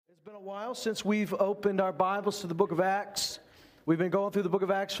been a while since we've opened our Bibles to the book of Acts. We've been going through the book of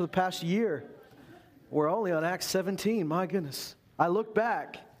Acts for the past year. We're only on Acts 17, my goodness. I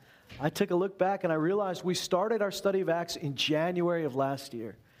took a look back and I realized we started our study of Acts in January of last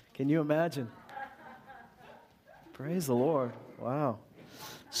year. Can you imagine? Praise the Lord. Wow.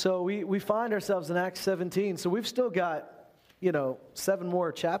 So we find ourselves in Acts 17. So we've still got, 7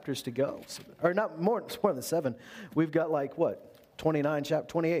 more chapters to go. Or not more, it's more than 7. We've got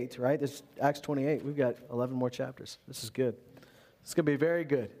 28, right? This is Acts 28. We've got 11 more chapters. This is good. It's going to be very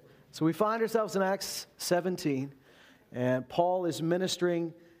good. So we find ourselves in Acts 17, and Paul is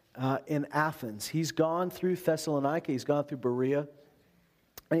ministering in Athens. He's gone through Thessalonica. He's gone through Berea,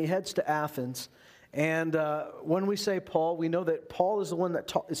 and he heads to Athens. And when we say Paul, we know that Paul is the one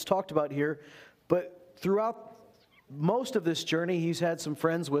that is talked about here, but throughout most of this journey, he's had some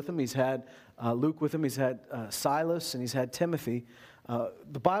friends with him. He's had Luke with him. He's had Silas, and he's had Timothy.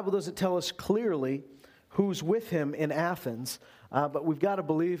 The Bible doesn't tell us clearly who's with him in Athens, but we've got to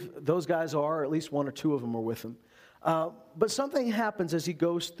believe those guys are, or at least 1 or 2 of them are with him. But something happens as he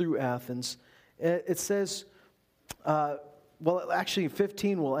goes through Athens. It says, actually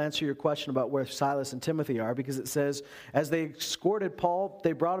 15 will answer your question about where Silas and Timothy are, because it says, as they escorted Paul,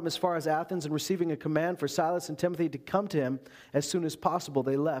 they brought him as far as Athens, and receiving a command for Silas and Timothy to come to him as soon as possible,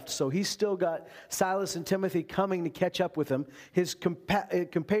 they left. So he's still got Silas and Timothy coming to catch up with him. His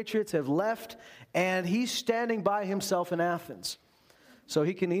compatriots have left, and he's standing by himself in Athens. So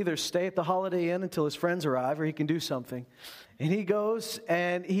he can either stay at the Holiday Inn until his friends arrive, or he can do something. And he goes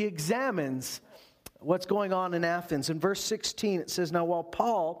and he examines what's going on in Athens. In verse 16, it says, "Now while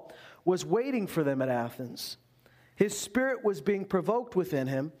Paul was waiting for them at Athens, his spirit was being provoked within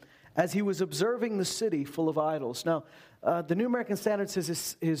him as he was observing the city full of idols." Now, the New American Standard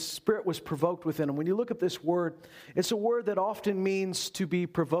says his spirit was provoked within him. When you look at this word, it's a word that often means to be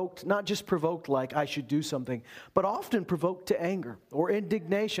provoked, not just provoked like I should do something, but often provoked to anger or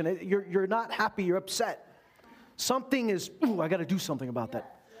indignation. You're not happy, you're upset. Something is, I got to do something about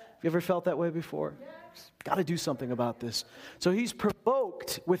that. Have you ever felt that way before? Got to do something about this. So he's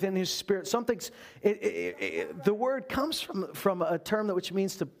provoked within his spirit. The word comes from a term which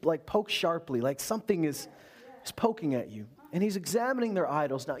means to poke sharply, like something is poking at you. And he's examining their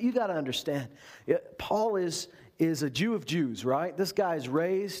idols. Now you got to understand, Paul is a Jew of Jews, right? This guy is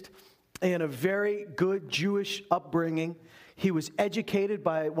raised in a very good Jewish upbringing. He was educated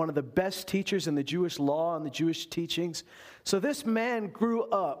by one of the best teachers in the Jewish law and the Jewish teachings. So this man grew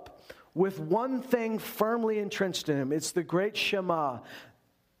up with one thing firmly entrenched in him. It's the great Shema.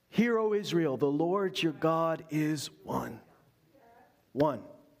 Hear, O Israel, the Lord your God is one. One.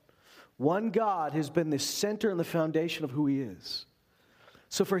 One God has been the center and the foundation of who he is.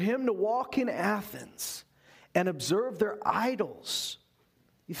 So for him to walk in Athens and observe their idols,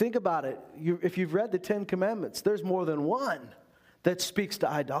 you think about it, if you've read the 10 Commandments, there's more than one that speaks to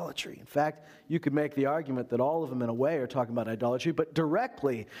idolatry. In fact, you could make the argument that all of them in a way are talking about idolatry, but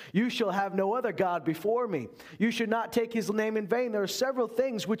directly, you shall have no other God before me. You should not take his name in vain. There are several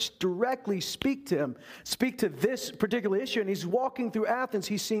things which directly speak to him, speak to this particular issue. And he's walking through Athens,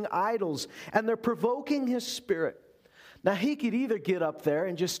 he's seeing idols, and they're provoking his spirit. Now, he could either get up there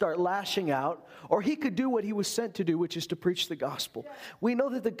and just start lashing out, or he could do what he was sent to do, which is to preach the gospel. We know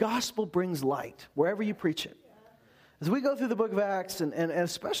that the gospel brings light wherever you preach it. As we go through the book of Acts, and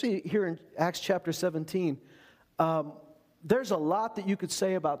especially here in Acts chapter 17, there's a lot that you could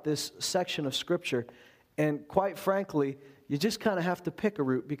say about this section of Scripture. And quite frankly, you just kind of have to pick a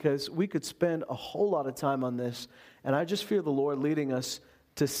route, because we could spend a whole lot of time on this. And I just feel the Lord leading us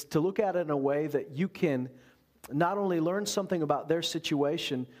to look at it in a way that you can not only learn something about their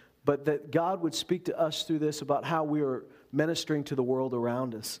situation, but that God would speak to us through this about how we are ministering to the world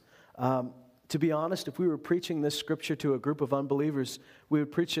around us. To be honest, if we were preaching this scripture to a group of unbelievers, we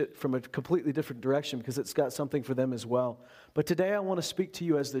would preach it from a completely different direction, because it's got something for them as well. But today I want to speak to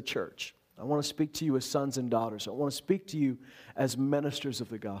you as the church. I want to speak to you as sons and daughters. I want to speak to you as ministers of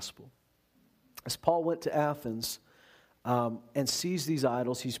the gospel. As Paul went to Athens and sees these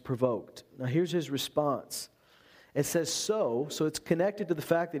idols, he's provoked. Now here's his response. It says so it's connected to the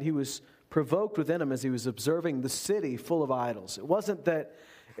fact that he was provoked within him as he was observing the city full of idols. It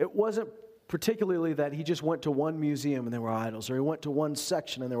wasn't particularly that he just went to one museum and there were idols, or he went to one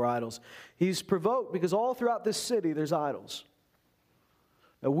section and there were idols. He's provoked because all throughout this city there's idols.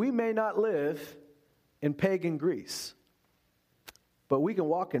 Now, we may not live in pagan Greece, but we can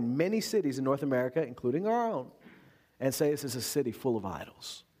walk in many cities in North America, including our own, and say this is a city full of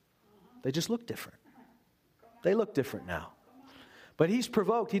idols. They just look different. They look different now. But he's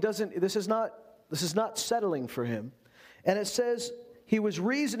provoked. This is not settling for him. And it says he was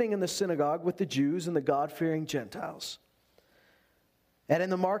reasoning in the synagogue with the Jews and the God-fearing Gentiles, and in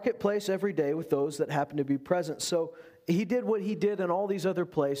the marketplace every day with those that happened to be present. So he did what he did in all these other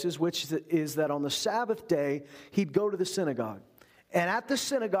places, which is that on the Sabbath day, he'd go to the synagogue. And at the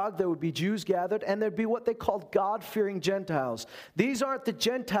synagogue, there would be Jews gathered, and there'd be what they called God-fearing Gentiles. These aren't the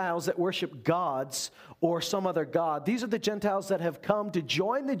Gentiles that worship gods or some other god. These are the Gentiles that have come to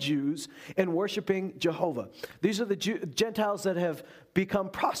join the Jews in worshiping Jehovah. These are the Gentiles that have become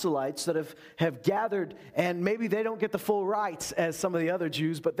proselytes, that have gathered, and maybe they don't get the full rights as some of the other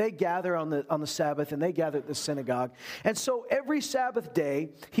Jews, but they gather on the Sabbath, and they gather at the synagogue. And so every Sabbath day,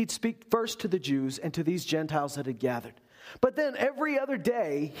 he'd speak first to the Jews and to these Gentiles that had gathered. But then every other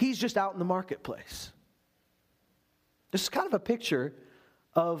day, he's just out in the marketplace. This is kind of a picture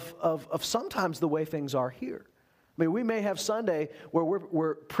of sometimes the way things are here. I mean, we may have Sunday where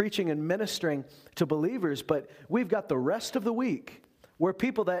we're preaching and ministering to believers, but we've got the rest of the week where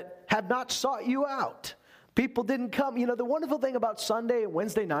people that have not sought you out, people didn't come. You know, the wonderful thing about Sunday and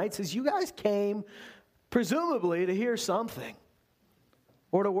Wednesday nights is you guys came presumably to hear something,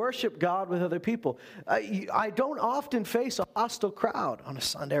 or to worship God with other people. I don't often face a hostile crowd on a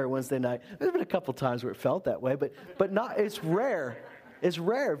Sunday or Wednesday night. There's been a couple times where it felt that way, but not. It's rare. It's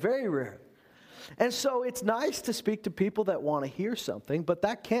rare, very rare. And so it's nice to speak to people that want to hear something, but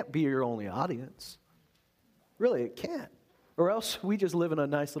that can't be your only audience. Really, it can't. Or else we just live in a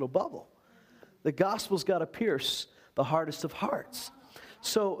nice little bubble. The gospel's got to pierce the hardest of hearts.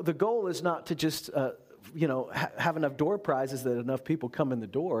 So the goal is not to just have enough door prizes that enough people come in the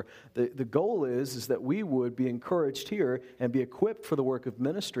door. The goal is that we would be encouraged here and be equipped for the work of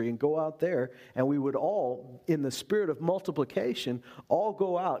ministry and go out there, and we would all, in the spirit of multiplication, all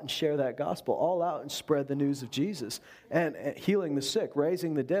go out and share that gospel, all out and spread the news of Jesus, and healing the sick,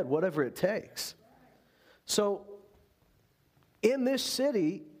 raising the dead, whatever it takes. So in this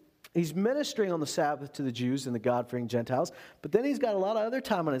city, he's ministering on the Sabbath to the Jews and the God-fearing Gentiles, but then he's got a lot of other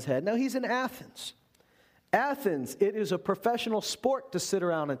time on his head. Now he's in Athens. Athens, it is a professional sport to sit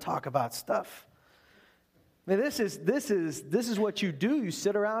around and talk about stuff. I mean, this is what you do. You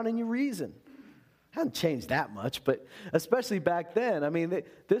sit around and you reason. Hasn't changed that much, but especially back then. I mean,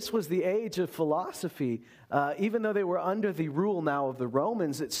 this was the age of philosophy. Even though they were under the rule now of the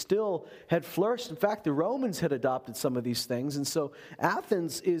Romans, it still had flourished. In fact, the Romans had adopted some of these things. And so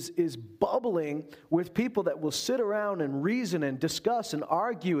Athens is bubbling with people that will sit around and reason and discuss and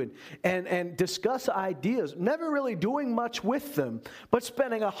argue and discuss ideas, never really doing much with them, but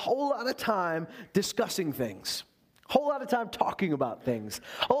spending a whole lot of time discussing things. Whole lot of time talking about things,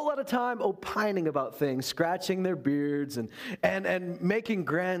 whole lot of time opining about things, scratching their beards and making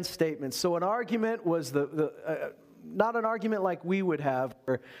grand statements. So an argument was not an argument like we would have,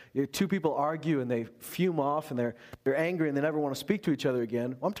 where two people argue and they fume off and they're angry and they never want to speak to each other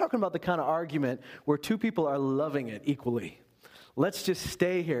again. I'm talking about the kind of argument where two people are loving it equally. Let's just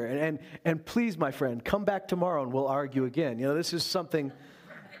stay here and please, my friend, come back tomorrow and we'll argue again. You know, this is something.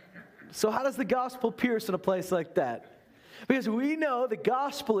 So how does the gospel pierce in a place like that? Because we know the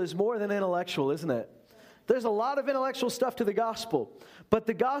gospel is more than intellectual, isn't it? There's a lot of intellectual stuff to the gospel, but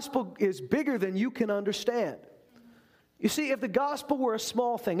the gospel is bigger than you can understand. You see, if the gospel were a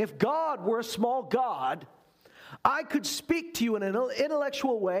small thing, if God were a small God, I could speak to you in an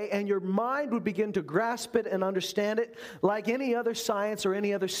intellectual way and your mind would begin to grasp it and understand it like any other science or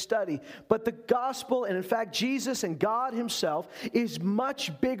any other study. But the gospel, and in fact Jesus and God himself, is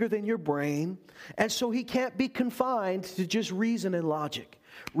much bigger than your brain, and so he can't be confined to just reason and logic.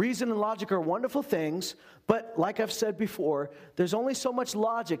 Reason and logic are wonderful things, but like I've said before, there's only so much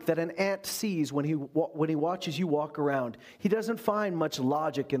logic that an ant sees when he watches you walk around. He doesn't find much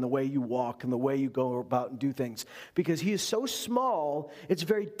logic in the way you walk and the way you go about and do things. Because he is so small, it's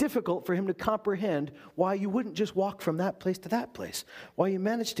very difficult for him to comprehend why you wouldn't just walk from that place to that place. Why you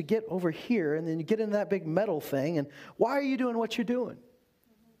managed to get over here and then you get into that big metal thing, and why are you doing what you're doing?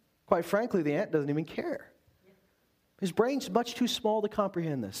 Quite frankly, the ant doesn't even care. His brain's much too small to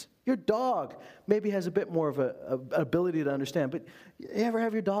comprehend this. Your dog maybe has a bit more of a ability to understand, but you ever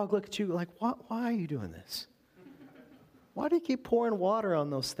have your dog look at you like, why are you doing this? Why do you keep pouring water on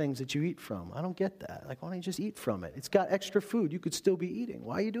those things that you eat from? I don't get that. Like, why don't you just eat from it? It's got extra food you could still be eating.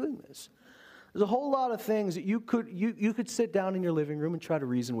 Why are you doing this? There's a whole lot of things that you could sit down in your living room and try to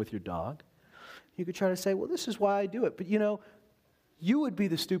reason with your dog. You could try to say, well, this is why I do it. But, you would be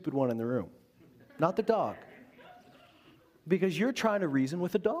the stupid one in the room, not the dog. Because you're trying to reason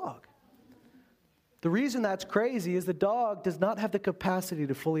with a dog. The reason that's crazy is the dog does not have the capacity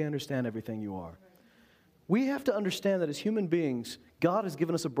to fully understand everything you are. We have to understand that as human beings, God has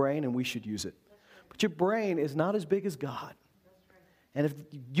given us a brain and we should use it. But your brain is not as big as God. And if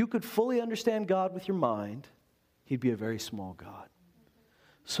you could fully understand God with your mind, he'd be a very small God.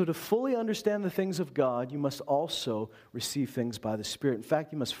 So to fully understand the things of God, you must also receive things by the Spirit. In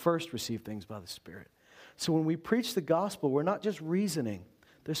fact, you must first receive things by the Spirit. So when we preach the gospel, we're not just reasoning.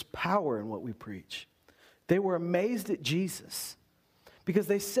 There's power in what we preach. They were amazed at Jesus because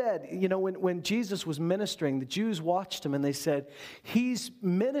they said, when Jesus was ministering, the Jews watched him and they said, he's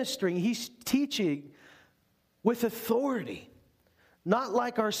ministering, he's teaching with authority. Not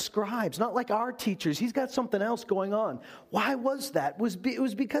like our scribes, not like our teachers. He's got something else going on. Why was that? It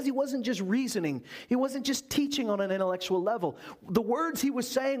was because he wasn't just reasoning. He wasn't just teaching on an intellectual level. The words he was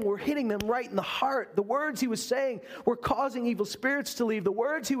saying were hitting them right in the heart. The words he was saying were causing evil spirits to leave. The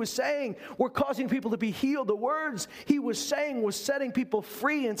words he was saying were causing people to be healed. The words he was saying was setting people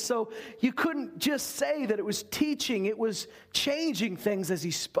free. And so you couldn't just say that it was teaching. It was changing things as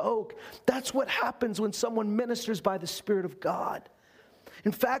he spoke. That's what happens when someone ministers by the Spirit of God.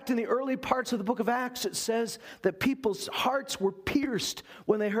 In fact, in the early parts of the book of Acts, it says that people's hearts were pierced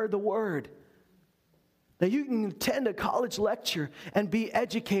when they heard the word. Now, you can attend a college lecture and be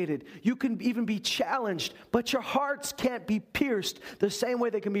educated. You can even be challenged, but your hearts can't be pierced the same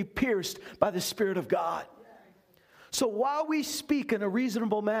way they can be pierced by the Spirit of God. So while we speak in a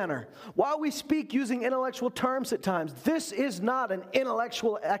reasonable manner, while we speak using intellectual terms at times, this is not an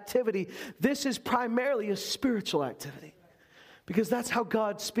intellectual activity. This is primarily a spiritual activity. Because that's how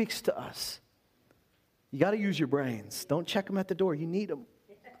God speaks to us. You got to use your brains. Don't check them at the door. You need them.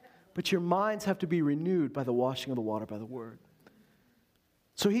 But your minds have to be renewed by the washing of the water by the word.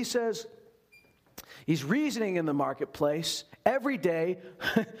 So he says, he's reasoning in the marketplace every day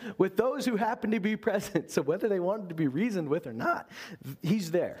with those who happen to be present. So whether they wanted to be reasoned with or not,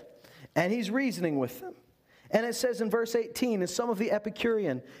 he's there. And he's reasoning with them. And it says in verse 18, and some of the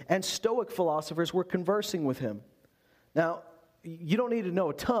Epicurean and Stoic philosophers were conversing with him. Now, you don't need to know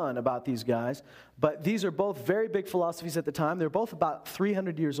a ton about these guys, but these are both very big philosophies at the time. They're both about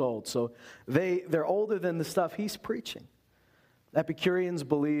 300 years old, so they're older than the stuff he's preaching. Epicureans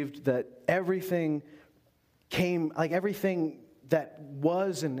believed that everything that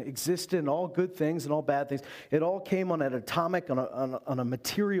was and existed, and all good things and all bad things, it all came on an atomic, on a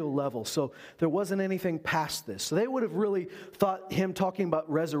material level. So there wasn't anything past this. So they would have really thought him talking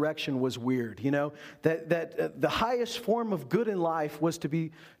about resurrection was weird, that the highest form of good in life was to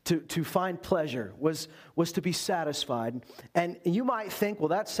find pleasure, was to be satisfied. And you might think, well,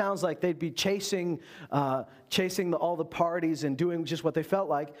 that sounds like they'd be chasing all the parties and doing just what they felt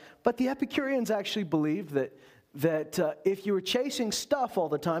like. But the Epicureans actually believed that if you were chasing stuff all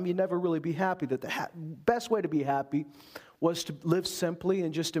the time, you'd never really be happy. That the best way to be happy was to live simply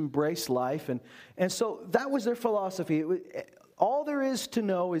and just embrace life. And so that was their philosophy. All there is to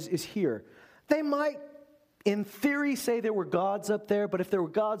know is here. They might, in theory, say there were gods up there, but if there were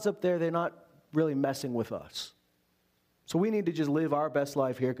gods up there, they're not really messing with us. So we need to just live our best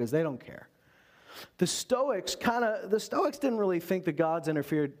life here because they don't care. The Stoics didn't really think the gods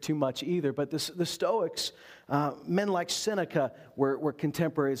interfered too much either, but the Stoics, men like Seneca were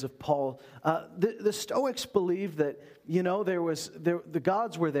contemporaries of Paul. The Stoics believed that, the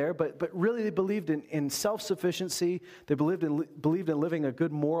gods were there, but really they believed in self-sufficiency. They believed in living a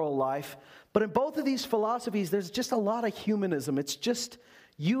good moral life. But in both of these philosophies, there's just a lot of humanism. It's just,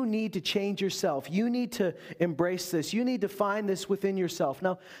 you need to change yourself. You need to embrace this. You need to find this within yourself.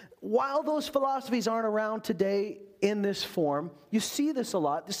 Now, while those philosophies aren't around today in this form, you see this a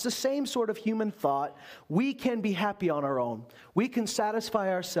lot. It's the same sort of human thought. We can be happy on our own. We can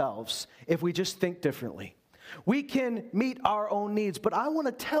satisfy ourselves if we just think differently. We can meet our own needs. But I want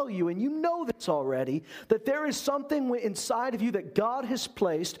to tell you, and you know this already, that there is something inside of you that God has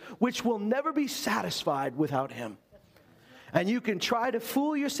placed which will never be satisfied without Him. And you can try to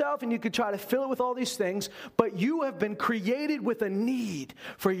fool yourself and you can try to fill it with all these things, but you have been created with a need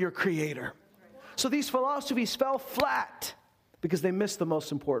for your Creator. So these philosophies fell flat because they missed the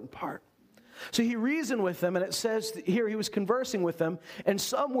most important part. So he reasoned with them, and it says here he was conversing with them, and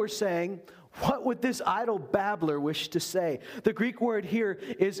some were saying, what would this idle babbler wish to say? The Greek word here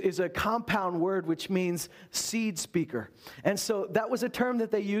is a compound word which means seed speaker. And so that was a term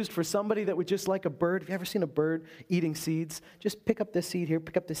that they used for somebody that would just like a bird. Have you ever seen a bird eating seeds? Just pick up this seed here,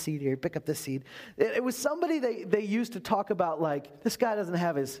 pick up this seed here, pick up this seed. It was somebody they used to talk about like, this guy doesn't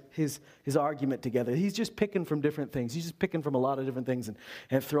have his argument together. He's just picking from different things. He's just picking from a lot of different things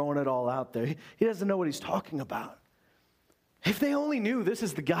and throwing it all out there. He doesn't know what he's talking about. If they only knew this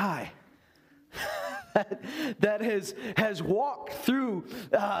is the guy that has walked through,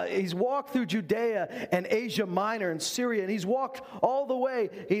 he's walked through Judea and Asia Minor and Syria, and he's walked all the way.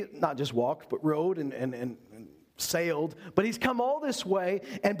 He not just walked, but rode and sailed, but he's come all this way,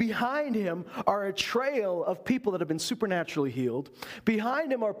 and behind him are a trail of people that have been supernaturally healed.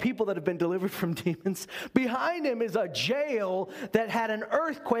 Behind him are people that have been delivered from demons. Behind him is a jail that had an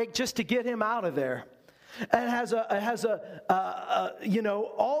earthquake just to get him out of there. And has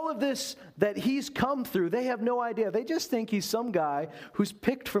all of this that he's come through. They have no idea. They just think he's some guy who's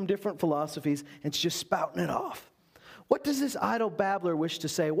picked from different philosophies and is just spouting it off. What does this idle babbler wish to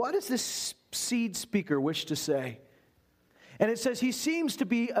say? What does this seed speaker wish to say? And it says he seems to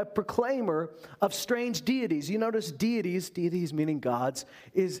be a proclaimer of strange deities. You notice deities meaning gods,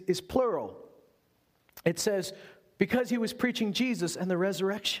 is plural. It says because he was preaching Jesus and the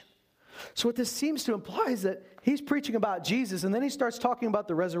resurrection. So what this seems to imply is that he's preaching about Jesus, and then he starts talking about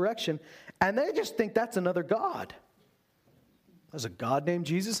the resurrection, and they just think that's another God. There's a God named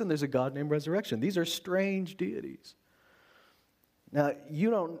Jesus, and there's a God named resurrection. These are strange deities. Now,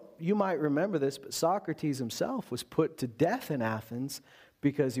 you might remember this, but Socrates himself was put to death in Athens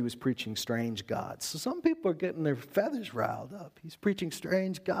because he was preaching strange gods. So some people are getting their feathers riled up. He's preaching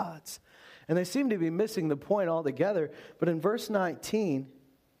strange gods. And they seem to be missing the point altogether. But in verse 19,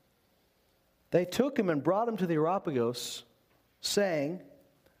 they took him and brought him to the Areopagus, saying,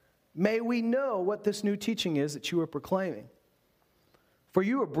 "May we know what this new teaching is that you are proclaiming? For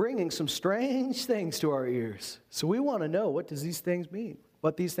you are bringing some strange things to our ears. So we want to know, what these things mean?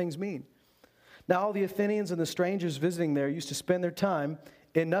 Now all the Athenians and the strangers visiting there used to spend their time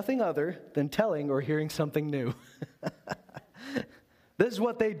in nothing other than telling or hearing something new." This is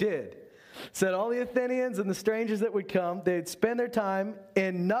what they did. Said all the Athenians and the strangers that would come, they'd spend their time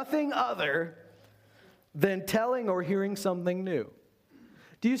in nothing other than telling or hearing something new.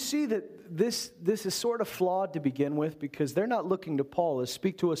 Do you see that this is sort of flawed to begin with, because they're not looking to Paul as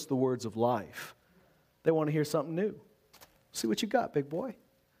speak to us the words of life. They want to hear something new. See what you got, big boy.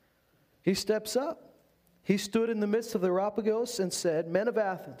 He steps up. He stood in the midst of the Areopagus and said, "Men of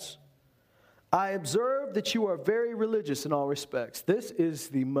Athens, I observe that you are very religious in all respects." This is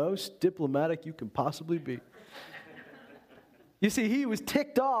the most diplomatic you can possibly be. You see, he was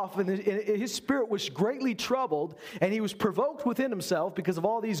ticked off, and his spirit was greatly troubled, and he was provoked within himself because of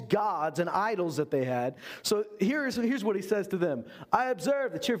all these gods and idols that they had. So here's what he says to them. "I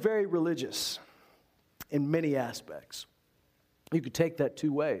observe that you're very religious in many aspects." You could take that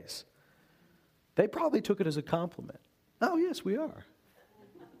two ways. They probably took it as a compliment. "Oh, yes, we are."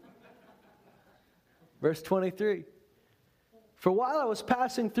 Verse 23. "For while I was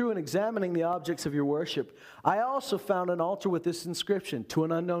passing through and examining the objects of your worship, I also found an altar with this inscription, 'To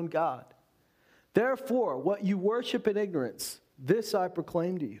an unknown God.' Therefore, what you worship in ignorance, this I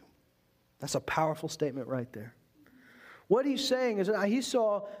proclaim to you." That's a powerful statement right there. What he's saying is that he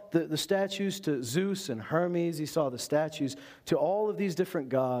saw the statues to Zeus and Hermes. He saw the statues to all of these different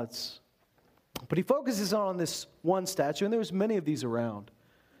gods. But he focuses on this one statue, and there was many of these around,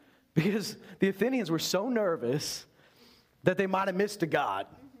 because the Athenians were so nervous that they might have missed a god.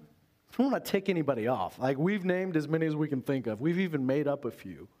 We don't want to take anybody off. Like, we've named as many as we can think of. We've even made up a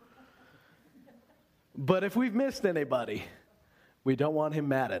few. But if we've missed anybody, we don't want him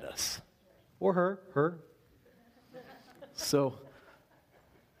mad at us. Or her. So,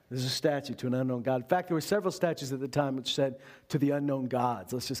 there's a statue to an unknown God. In fact, there were several statues at the time which said, "To the unknown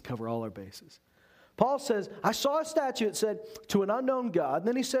gods." Let's just cover all our bases. Paul says, I saw a statue that said, "To an unknown God." And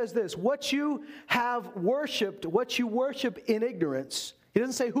then he says this, "What you have worshipped, what you worship in ignorance." He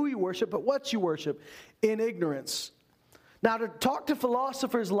doesn't say who you worship, but what you worship in ignorance. Now, to talk to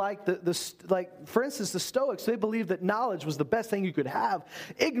philosophers like for instance, the Stoics, they believed that knowledge was the best thing you could have.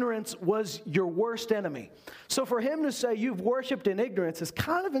 Ignorance was your worst enemy. So for him to say you've worshipped in ignorance is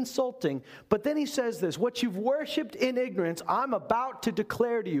kind of insulting. But then he says this, "What you've worshipped in ignorance, I'm about to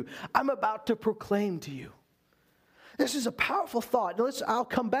declare to you. I'm about to proclaim to you." This is a powerful thought. Now I'll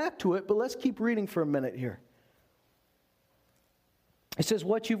come back to it, but let's keep reading for a minute here. It says,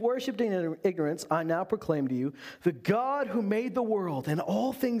 "What you've worshipped in ignorance, I now proclaim to you, the God who made the world and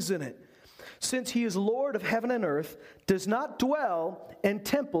all things in it, since he is Lord of heaven and earth, does not dwell in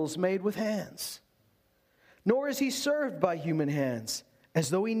temples made with hands. Nor is he served by human hands, as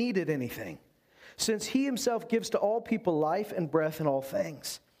though he needed anything, since he himself gives to all people life and breath and all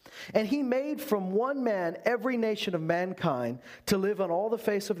things. And he made from one man every nation of mankind to live on all the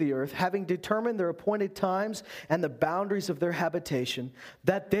face of the earth, having determined their appointed times and the boundaries of their habitation,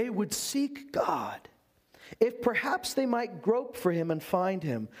 that they would seek God, if perhaps they might grope for him and find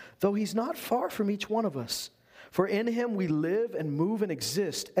him, though he's not far from each one of us. For in him we live and move and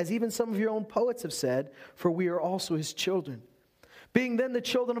exist, as even some of your own poets have said, for we are also his children. Being then the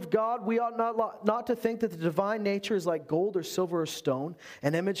children of God, we ought not to think that the divine nature is like gold or silver or stone,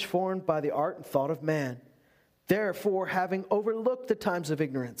 an image formed by the art and thought of man. Therefore, having overlooked the times of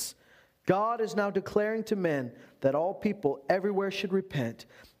ignorance, God is now declaring to men that all people everywhere should repent,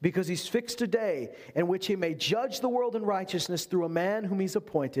 because he's fixed a day in which he may judge the world in righteousness through a man whom he's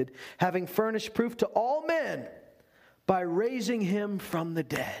appointed, having furnished proof to all men by raising him from the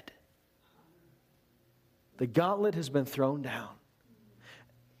dead. The gauntlet has been thrown down.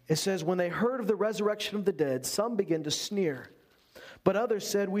 It says, when they heard of the resurrection of the dead, some began to sneer. But others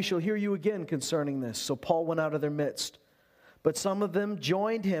said, we shall hear you again concerning this. So Paul went out of their midst. But some of them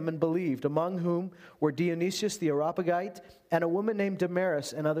joined him and believed, among whom were Dionysius the Areopagite and a woman named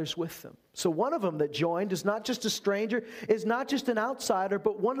Damaris and others with them. So one of them that joined is not just a stranger, is not just an outsider,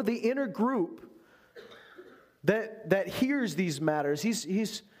 but one of the inner group that hears these matters.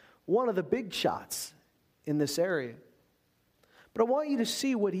 He's one of the big shots in this area. But I want you to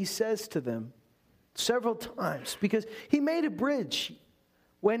see what he says to them several times, because he made a bridge.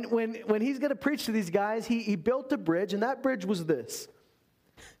 When he's going to preach to these guys, he built a bridge, and that bridge was this.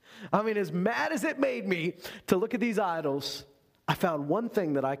 I mean, as mad as it made me to look at these idols, I found one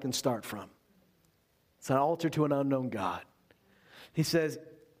thing that I can start from. It's an altar to an unknown God. He says,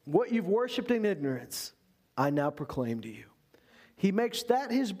 what you've worshipped in ignorance, I now proclaim to you. He makes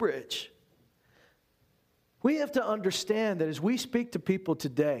that his bridge. We have to understand that as we speak to people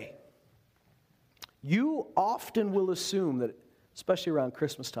today, you often will assume that, especially around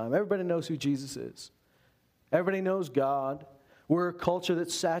Christmas time, everybody knows who Jesus is. Everybody knows God. We're a culture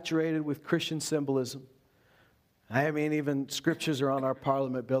that's saturated with Christian symbolism. I mean, even scriptures are on our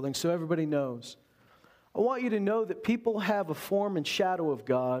parliament building, so everybody knows. I want you to know that people have a form and shadow of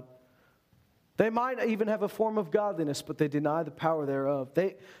God. They might even have a form of godliness, but they deny the power thereof.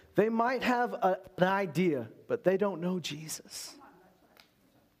 They might have an idea, but they don't know Jesus.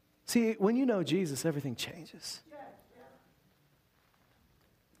 See, when you know Jesus, everything changes.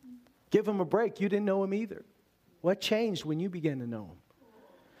 Give him a break. You didn't know him either. What changed when you began to know him?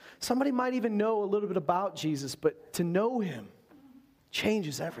 Somebody might even know a little bit about Jesus, but to know him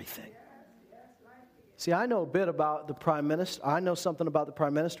changes everything. See, I know a bit about the prime minister. I know something about the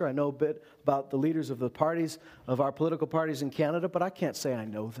prime minister. I know a bit about the leaders of the parties, of our political parties in Canada, but I can't say I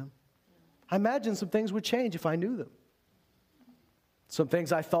know them. I imagine some things would change if I knew them. Some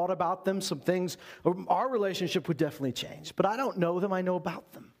things I thought about them, some things, our relationship would definitely change. But I don't know them, I know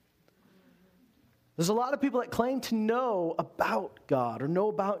about them. There's a lot of people that claim to know about God or know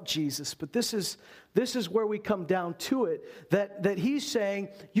about Jesus, but this is where we come down to it, that he's saying,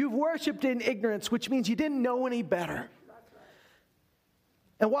 you've worshipped in ignorance, which means you didn't know any better.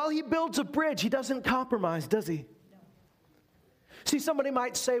 And while he builds a bridge, he doesn't compromise, does he? See, somebody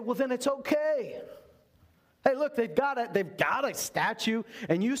might say, well, then it's okay. Hey, look, they've got a statue,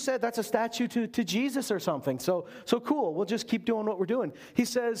 and you said that's a statue to Jesus or something. So cool, we'll just keep doing what we're doing. He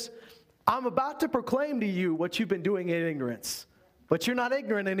says, I'm about to proclaim to you what you've been doing in ignorance, but you're not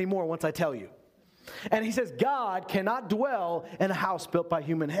ignorant anymore once I tell you. And he says, God cannot dwell in a house built by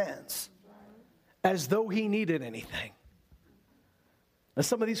human hands, as though he needed anything. Now,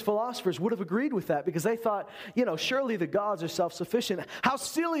 some of these philosophers would have agreed with that because they thought, surely the gods are self-sufficient. How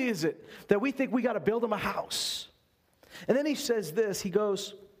silly is it that we think we got to build them a house? And then he says this, he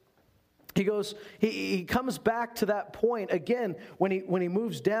comes back to that point again when he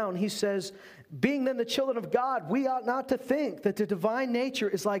moves down. He says, being then the children of God, we ought not to think that the divine nature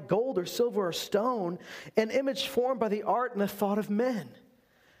is like gold or silver or stone, an image formed by the art and the thought of men.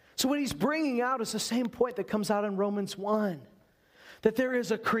 So what he's bringing out is the same point that comes out in Romans 1. That there is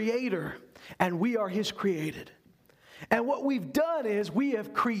a creator, and we are his created. And what we've done is we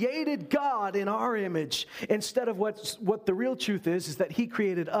have created God in our image instead of what the real truth is that he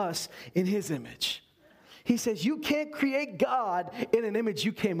created us in his image. He says you can't create God in an image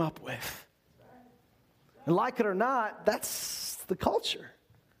you came up with. And like it or not, that's the culture.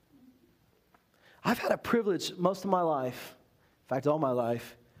 I've had a privilege most of my life, in fact all my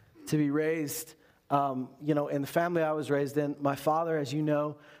life, to be raised in the family I was raised in. My father, as you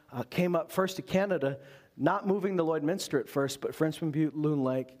know, came up first to Canada, not moving to Lloydminster at first, but Frenchman Butte, Loon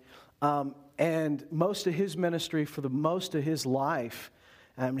Lake. And most of his ministry for the most of his life,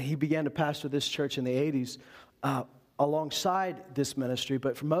 he began to pastor this church in the 80s alongside this ministry.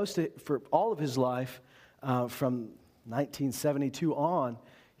 But for all of his life, from 1972 on,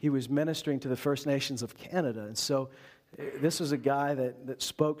 he was ministering to the First Nations of Canada. And so this was a guy that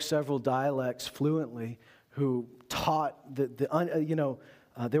spoke several dialects fluently, who taught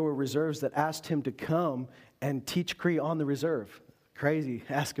there were reserves that asked him to come and teach Cree on the reserve. Crazy.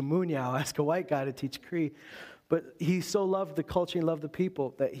 Ask a Munyao, ask a white guy to teach Cree. But he so loved the culture, he loved the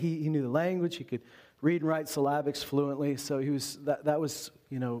people, that he knew the language, he could read and write syllabics fluently. So that was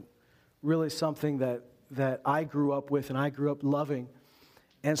really something that that I grew up with and I grew up loving.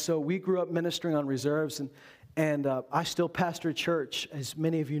 And so we grew up ministering on reserves, and I still pastor a church. As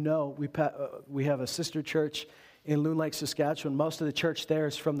many of you know, we have a sister church in Loon Lake, Saskatchewan. Most of the church there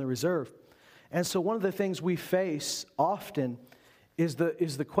is from the reserve. And so one of the things we face often is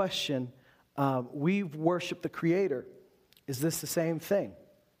the question, we worship the Creator. Is this the same thing?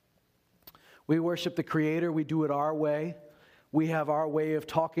 We worship the Creator. We do it our way. We have our way of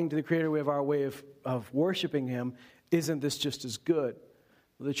talking to the Creator. We have our way of worshiping Him. Isn't this just as good?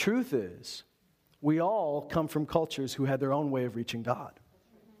 Well, the truth is, we all come from cultures who had their own way of reaching God.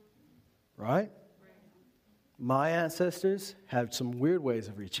 Right? My ancestors had some weird ways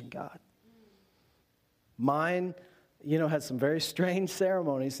of reaching God. Mine, had some very strange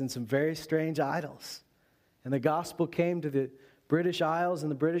ceremonies and some very strange idols. And the gospel came to the British Isles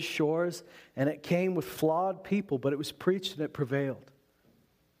and the British shores, and it came with flawed people, but it was preached and it prevailed.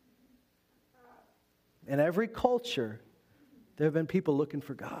 In every culture, there have been people looking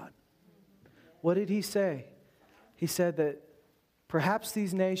for God. What did he say? He said that perhaps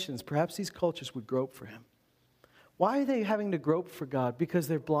these nations, perhaps these cultures would grope for him. Why are they having to grope for God? Because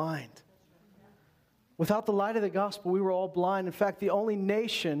they're blind. Without the light of the gospel, we were all blind. In fact, the only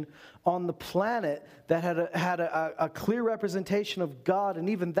nation on the planet that had a clear representation of God, and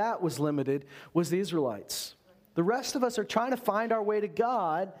even that was limited, was the Israelites. The rest of us are trying to find our way to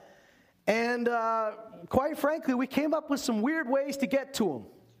God, and quite frankly, we came up with some weird ways to get to Him.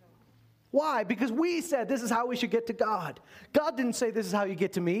 Why? Because we said this is how we should get to God. God didn't say this is how you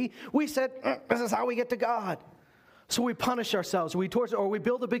get to me. We said this is how we get to God. So we punish ourselves, or we torture, or we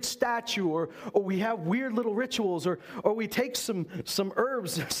build a big statue, or we have weird little rituals, or we take some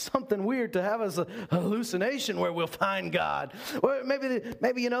herbs or something weird to have us a hallucination where we'll find God. Or maybe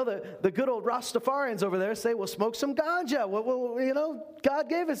the good old Rastafarians over there say, well, smoke some ganja. Well, God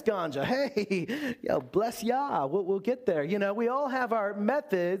gave us ganja. Hey, bless Yah. We'll get there. We all have our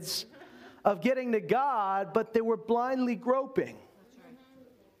methods of getting to God, but they were blindly groping.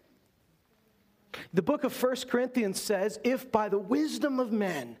 The book of 1 Corinthians says, if by the wisdom of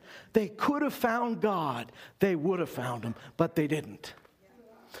men they could have found God, they would have found Him, but they didn't.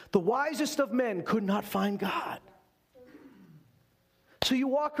 The wisest of men could not find God. So you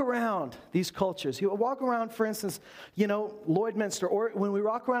walk around these cultures. You walk around, for instance, Lloydminster, or when we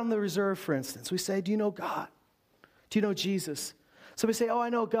walk around the reserve, for instance, we say, do you know God? Do you know Jesus? So we say, oh, I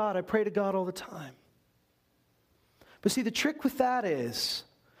know God. I pray to God all the time. But see, the trick with that is,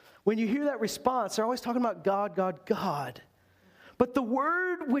 when you hear that response, they're always talking about God, God, God. But the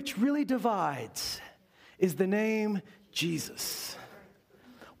word which really divides is the name Jesus.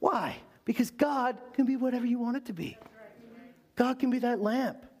 Why? Because God can be whatever you want it to be. God can be that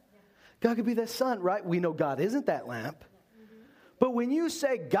lamp. God can be that sun, right? We know God isn't that lamp. But when you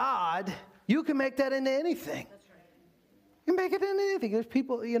say God, you can make that into anything. You can make it into anything. There's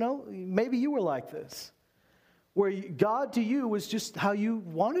people, maybe you were like this, where God to you was just how you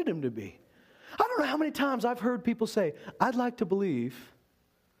wanted Him to be. I don't know how many times I've heard people say, I'd like to believe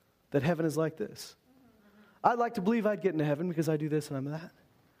that heaven is like this. I'd like to believe I'd get into heaven because I do this and I'm that.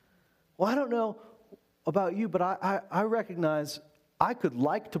 Well, I don't know about you, but I recognize I could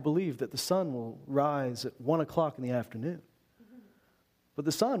like to believe that the sun will rise at 1 o'clock in the afternoon. But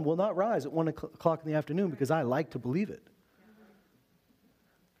the sun will not rise at 1 o'clock in the afternoon because I like to believe it.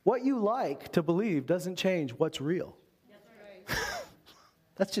 What you like to believe doesn't change what's real.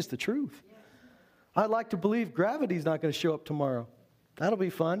 That's just the truth. I'd like to believe gravity's not going to show up tomorrow. That'll be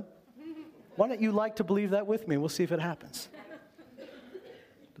fun. Why don't you like to believe that with me? We'll see if it happens.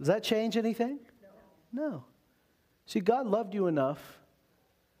 Does that change anything? No. See, God loved you enough,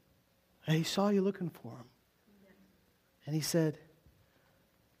 and He saw you looking for Him. And He said,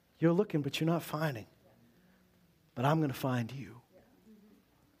 you're looking, but you're not finding. But I'm going to find you.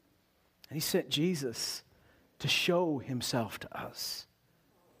 And He sent Jesus to show Himself to us.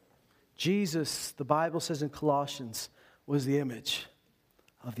 Jesus, the Bible says in Colossians, was the image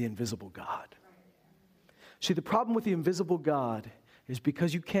of the invisible God. See, the problem with the invisible God is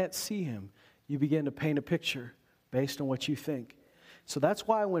because you can't see Him, you begin to paint a picture based on what you think. So that's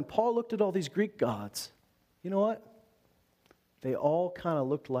why when Paul looked at all these Greek gods, you know what? They all kind of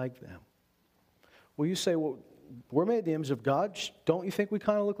looked like them. Well, you say, well, we're made in the image of God. Don't you think we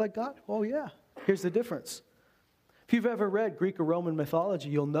kind of look like God? Oh, yeah. Here's the difference. If you've ever read Greek or Roman mythology,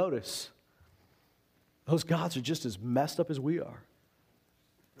 you'll notice those gods are just as messed up as we are.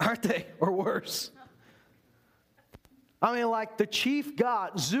 Aren't they? Or worse. I mean, like the chief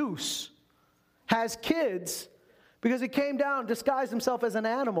god, Zeus, has kids because he came down, disguised himself as an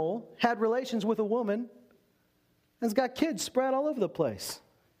animal, had relations with a woman, and has got kids spread all over the place.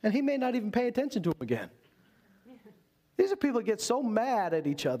 And he may not even pay attention to them again. These are people that get so mad at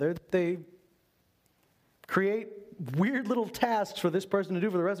each other that they create weird little tasks for this person to do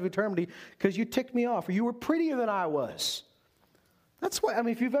for the rest of eternity because you ticked me off or you were prettier than I was. That's why, I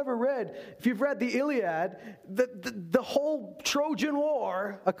mean, if you've read the Iliad, the whole Trojan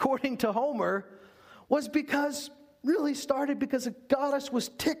War, according to Homer, was really started because a goddess was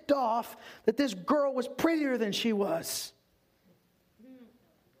ticked off that this girl was prettier than she was.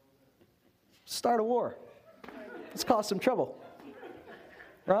 Start a war. Let's cause some trouble.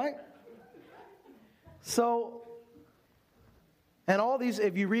 Right? So, and all these,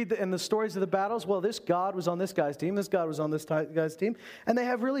 if you read in the stories of the battles, well, this god was on this guy's team, this god was on this guy's team, and they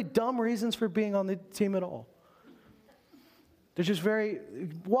have really dumb reasons for being on the team at all. They're just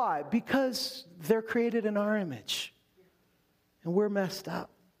why? Because they're created in our image. And we're messed up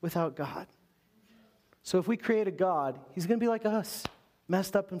without God. So if we create a God, he's going to be like us,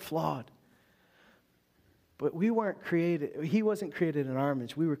 messed up and flawed. But he wasn't created in our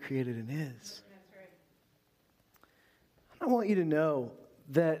image, we were created in his. That's right. I want you to know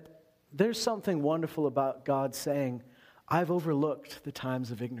that there's something wonderful about God saying, I've overlooked the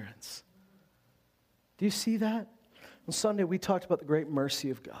times of ignorance. Do you see that? On Sunday, we talked about the great mercy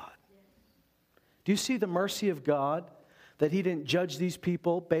of God. Do you see the mercy of God? That he didn't judge these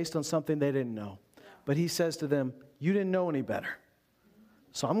people based on something they didn't know. But he says to them, you didn't know any better.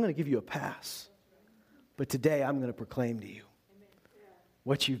 So I'm going to give you a pass. But today I'm going to proclaim to you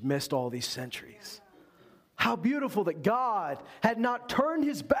what you've missed all these centuries. How beautiful that God had not turned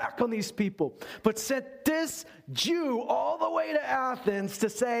his back on these people, but sent this Jew all the way to Athens to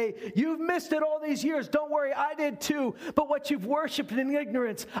say, you've missed it all these years. Don't worry, I did too. But what you've worshipped in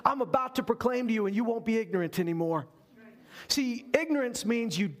ignorance, I'm about to proclaim to you, and you won't be ignorant anymore. See, ignorance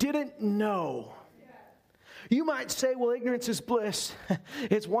means you didn't know. You might say, well, ignorance is bliss.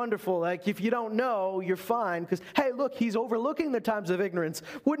 It's wonderful. Like, if you don't know, you're fine. Because, hey, look, he's overlooking the times of ignorance.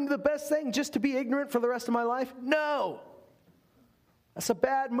 Wouldn't the best thing just to be ignorant for the rest of my life? No. That's a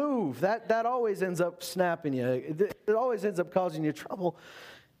bad move. That always ends up snapping you. It always ends up causing you trouble.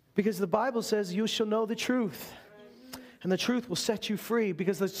 Because the Bible says you shall know the truth. And the truth will set you free.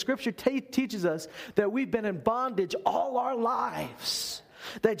 Because the Scripture teaches us that we've been in bondage all our lives.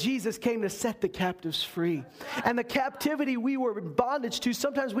 That Jesus came to set the captives free. And the captivity we were in bondage to,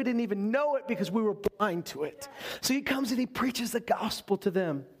 sometimes we didn't even know it because we were blind to it. So he comes and he preaches the gospel to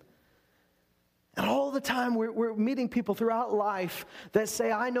them. And all the time we're meeting people throughout life that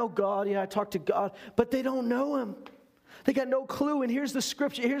say, I know God, yeah, I talk to God, but they don't know him. They got no clue. And here's the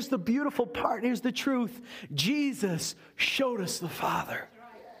scripture, here's the beautiful part, here's the truth. Jesus showed us the Father.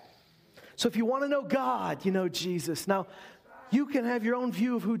 So if you want to know God, you know Jesus. Now, you can have your own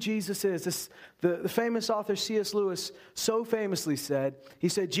view of who Jesus is. The famous author C.S. Lewis so famously said, he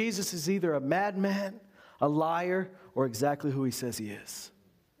said, Jesus is either a madman, a liar, or exactly who he says he is.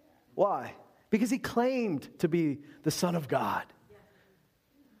 Why? Because he claimed to be the Son of God.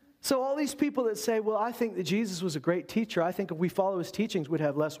 So all these people that say, well, I think that Jesus was a great teacher. I think if we follow his teachings, we'd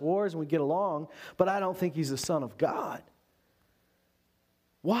have less wars and we'd get along. But I don't think he's the Son of God.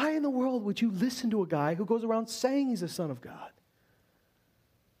 Why in the world would you listen to a guy who goes around saying he's the Son of God?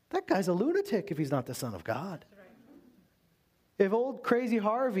 That guy's a lunatic if he's not the Son of God. If old crazy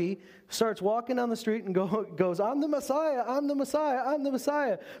Harvey starts walking down the street and goes, I'm the Messiah, I'm the Messiah, I'm the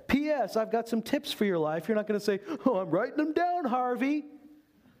Messiah. P.S. I've got some tips for your life. You're not going to say, oh, I'm writing them down, Harvey.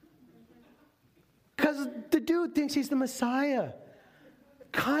 Because the dude thinks he's the Messiah.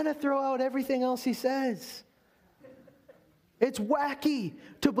 Kind of throw out everything else he says. It's wacky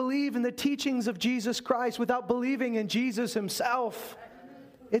to believe in the teachings of Jesus Christ without believing in Jesus himself.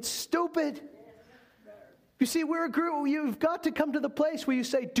 It's stupid. You see, we're a group. You've got to come to the place where you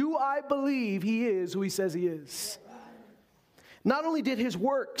say, do I believe he is who he says he is? Not only did his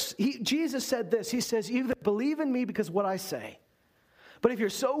works, Jesus said this. He says, either believe in me because of what I say. But if you're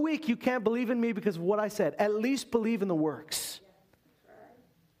so weak you can't believe in me because of what I said, at least believe in the works.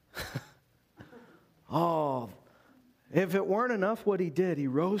 Oh, if it weren't enough what he did, he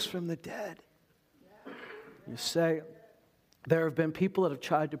rose from the dead. You say, there have been people that have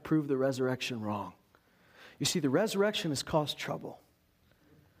tried to prove the resurrection wrong. You see, the resurrection has caused trouble.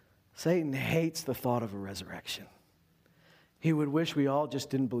 Satan hates the thought of a resurrection. He would wish we all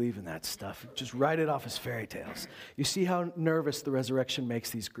just didn't believe in that stuff. Just write it off as fairy tales. You see how nervous the resurrection makes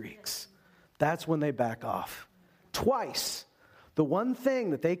these Greeks. That's when they back off. Twice, the one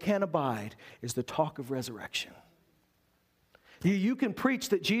thing that they can't abide is the talk of resurrection. You can preach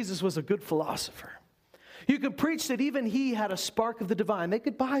that Jesus was a good philosopher. You could preach that even he had a spark of the divine. They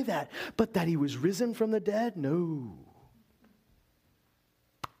could buy that. But that he was risen from the dead? No.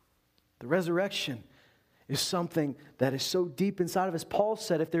 The resurrection is something that is so deep inside of us. Paul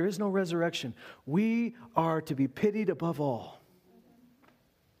said, if there is no resurrection, we are to be pitied above all.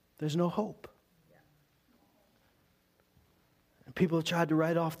 There's no hope. And people have tried to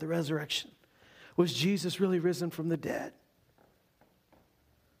write off the resurrection. Was Jesus really risen from the dead?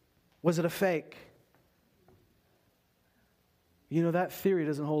 Was it a fake? You know, that theory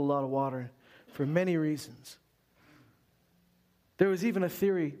doesn't hold a lot of water for many reasons. There was even a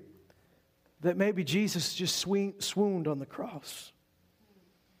theory that maybe Jesus just swooned on the cross.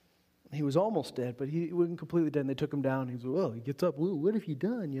 He was almost dead, but he wasn't completely dead. And they took him down. He was, well, he gets up. Whoa, what have you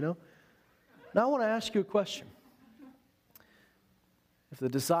done, you know? Now I want to ask you a question. If the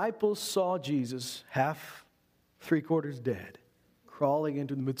disciples saw Jesus half, 3/4 dead, crawling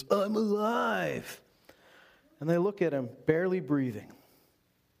into the midst, I'm alive. And they look at him, barely breathing,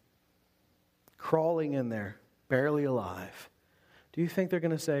 crawling in there, barely alive. Do you think they're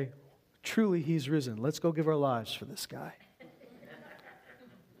going to say, truly he's risen, let's go give our lives for this guy?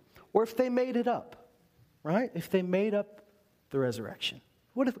 Or if they made it up, right? If they made up the resurrection.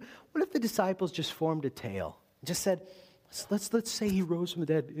 What if the disciples just formed a tale and just said, let's say he rose from the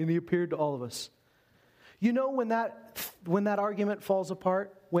dead and he appeared to all of us. You know when that argument falls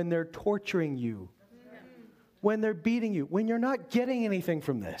apart? When they're torturing you. When they're beating you. When you're not getting anything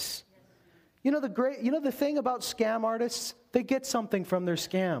from this. You know the thing about scam artists? They get something from their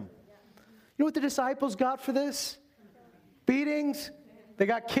scam. You know what the disciples got for this? Beatings. They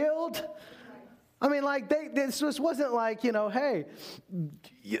got killed. I mean, like, this wasn't like, hey,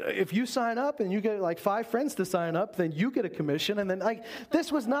 if you sign up and you get like 5 friends to sign up, then you get a commission. And then, like,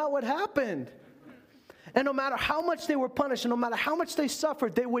 this was not what happened. And no matter how much they were punished, and no matter how much they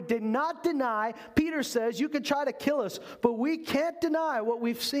suffered, they did not deny. Peter says, you can try to kill us, but we can't deny what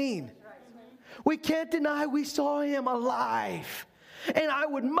we've seen. We can't deny we saw him alive. And I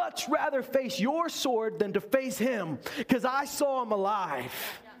would much rather face your sword than to face him, because I saw him alive.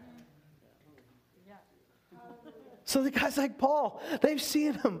 So the guys like Paul, they've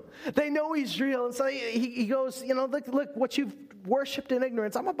seen him. They know he's real. And so he goes, look, what you've worshipped in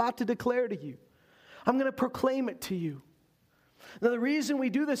ignorance, I'm about to declare to you. I'm going to proclaim it to you. Now, the reason we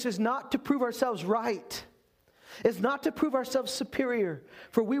do this is not to prove ourselves right. It's not to prove ourselves superior,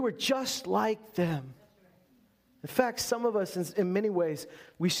 for we were just like them. In fact, some of us, in many ways,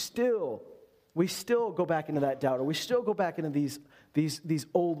 we still go back into that doubt, or we still go back into these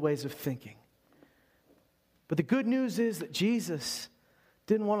old ways of thinking. But the good news is that Jesus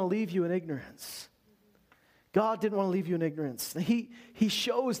didn't want to leave you in ignorance. God didn't want to leave you in ignorance. He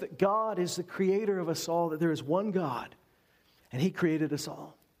shows that God is the creator of us all, that there is one God, and he created us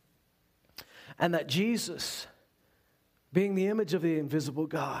all. And that Jesus, being the image of the invisible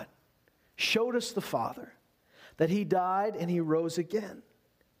God, showed us the Father, that he died and he rose again.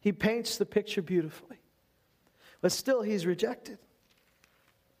 He paints the picture beautifully. But still, he's rejected.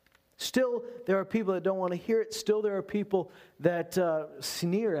 Still, there are people that don't want to hear it. Still, there are people that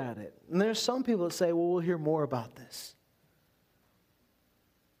sneer at it. And there's some people that say, well, we'll hear more about this.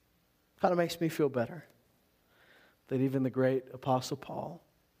 Kind of makes me feel better that even the great Apostle Paul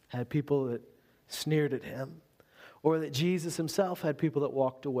had people that sneered at him, or that Jesus himself had people that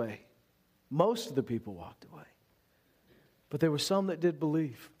walked away. Most of the people walked away. But there were some that did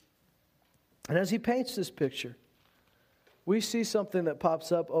believe. And as he paints this picture, we see something that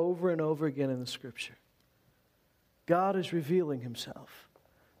pops up over and over again in the Scripture. God is revealing himself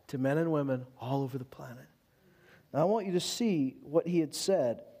to men and women all over the planet. Now I want you to see what he had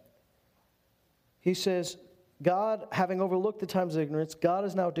said. He says, God, having overlooked the times of ignorance, God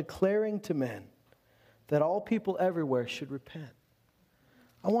is now declaring to men that all people everywhere should repent.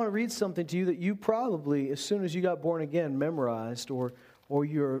 I want to read something to you that you probably, as soon as you got born again, memorized or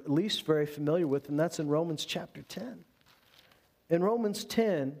you're at least very familiar with, and that's in Romans chapter 10. In Romans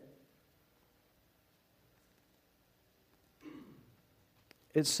 10,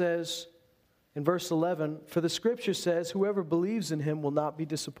 it says in verse 11, for the Scripture says, whoever believes in him will not be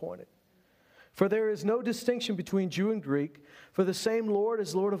disappointed. For there is no distinction between Jew and Greek, for the same Lord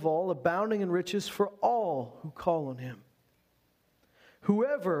is Lord of all, abounding in riches for all who call on him.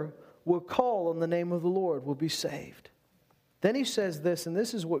 Whoever will call on the name of the Lord will be saved. Then he says this, and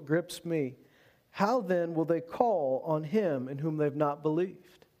this is what grips me. How then will they call on him in whom they've not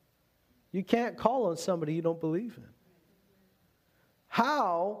believed? You can't call on somebody you don't believe in.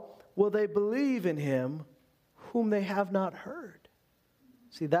 How will they believe in him whom they have not heard?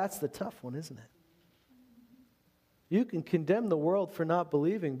 See, that's the tough one, isn't it? You can condemn the world for not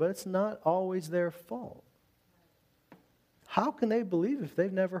believing, but it's not always their fault. How can they believe if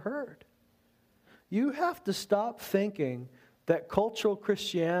they've never heard? You have to stop thinking that cultural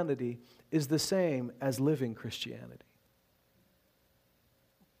Christianity is the same as living Christianity.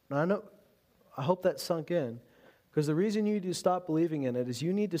 Now, I hope that sunk in, because the reason you need to stop believing in it is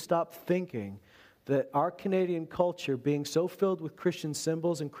you need to stop thinking that our Canadian culture, being so filled with Christian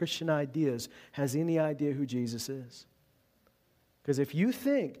symbols and Christian ideas, has any idea who Jesus is. Because if you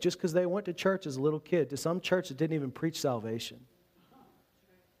think, just because they went to church as a little kid, to some church that didn't even preach salvation,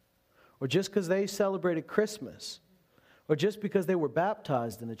 or just because they celebrated Christmas, or just because they were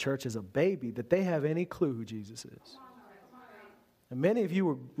baptized in the church as a baby, that they have any clue who Jesus is. And many of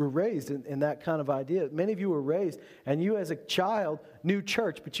you were raised in that kind of idea. Many of you were raised, and you as a child knew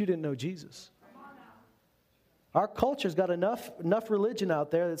church, but you didn't know Jesus. Our culture's got enough religion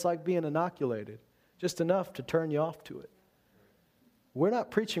out there that's like being inoculated, just enough to turn you off to it. We're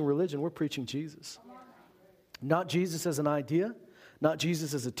not preaching religion, we're preaching Jesus. Not Jesus as an idea, not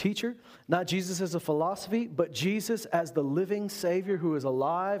Jesus as a teacher, not Jesus as a philosophy, but Jesus as the living Savior who is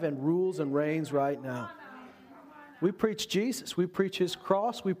alive and rules and reigns right now. We preach Jesus. We preach His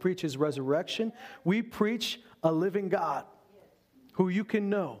cross. We preach His resurrection. We preach a living God who you can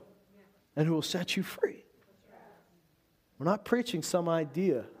know and who will set you free. We're not preaching some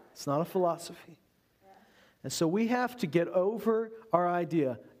idea. It's not a philosophy. And so we have to get over our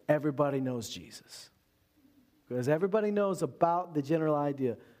idea, everybody knows Jesus. Because everybody knows about the general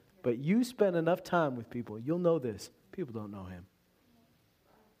idea. But you spend enough time with people, you'll know this. People don't know Him.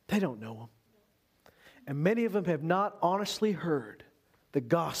 They don't know Him. And many of them have not honestly heard the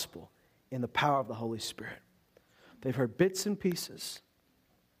gospel in the power of the Holy Spirit. They've heard bits and pieces.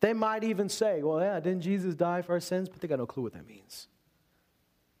 They might even say, well, yeah, didn't Jesus die for our sins? But they got no clue what that means.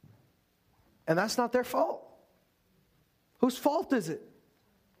 And that's not their fault. Whose fault is it?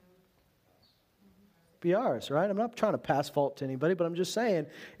 Be ours, right? I'm not trying to pass fault to anybody, but I'm just saying,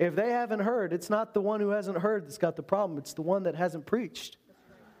 if they haven't heard, it's not the one who hasn't heard that's got the problem. It's the one that hasn't preached.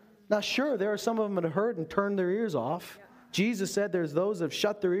 Now, sure, there are some of them that have heard and turned their ears off. Jesus said there's those that have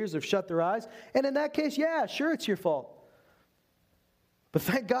shut their ears, have shut their eyes. And in that case, yeah, sure, it's your fault. But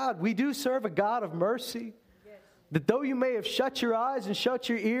thank God, we do serve a God of mercy. That though you may have shut your eyes and shut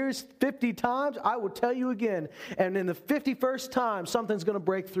your ears 50 times, I will tell you again. And in the 51st time, something's going to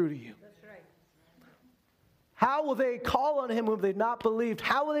break through to you. That's right. How will they call on Him whom they've not believed?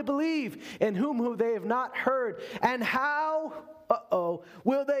 How will they believe in whom they have not heard? And how,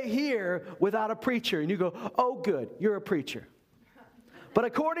 will they hear without a preacher? And you go, oh, good, you're a preacher. But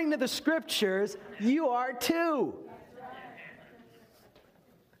according to the Scriptures, you are too.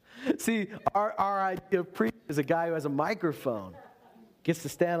 See, our idea of preacher is a guy who has a microphone, gets to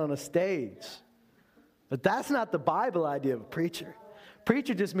stand on a stage. But that's not the Bible idea of a preacher.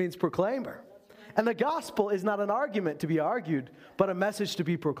 Preacher just means proclaimer. And the gospel is not an argument to be argued, but a message to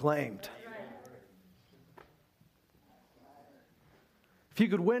be proclaimed. If you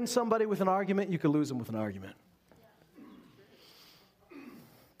could win somebody with an argument, you could lose them with an argument.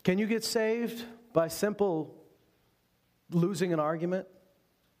 Can you get saved by simple losing an argument?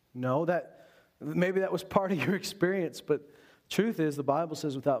 No, maybe that was part of your experience, but truth is the Bible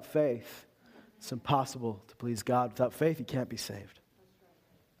says without faith, it's impossible to please God. Without faith, you can't be saved.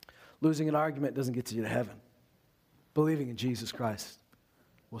 Losing an argument doesn't get you to heaven. Believing in Jesus Christ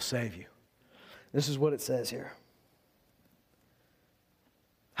will save you. This is what it says here.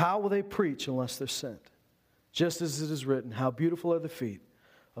 How will they preach unless they're sent? Just as it is written, how beautiful are the feet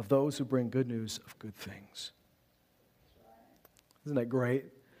of those who bring good news of good things. Isn't that great?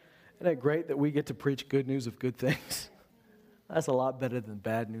 Isn't it great that we get to preach good news of good things? That's a lot better than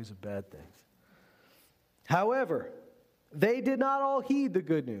bad news of bad things. However, they did not all heed the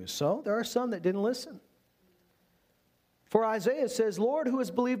good news. So there are some that didn't listen. For Isaiah says, Lord, who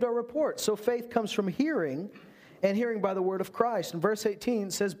has believed our report? So faith comes from hearing, and hearing by the word of Christ. And verse 18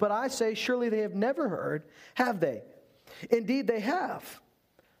 says, but I say, surely they have never heard, have they? Indeed they have.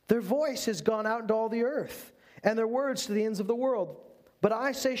 Their voice has gone out into all the earth, and their words to the ends of the world. But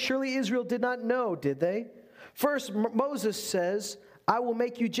I say, surely Israel did not know, did they? First, Moses says, I will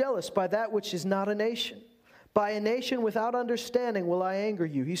make you jealous by that which is not a nation. By a nation without understanding will I anger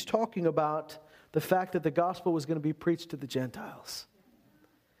you. He's talking about the fact that the gospel was going to be preached to the Gentiles.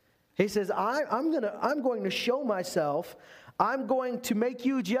 He says, I'm going to show myself. I'm going to make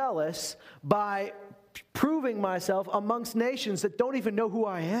you jealous by proving myself amongst nations that don't even know who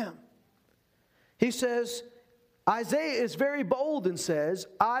I am. He says, Isaiah is very bold and says,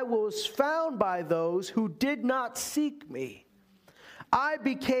 I was found by those who did not seek me. I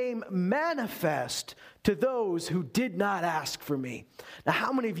became manifest to those who did not ask for me. Now,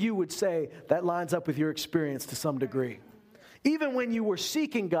 how many of you would say that lines up with your experience to some degree? Even when you were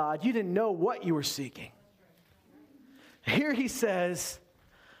seeking God, you didn't know what you were seeking. Here he says,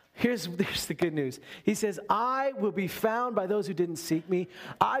 Here's the good news. He says, I will be found by those who didn't seek me.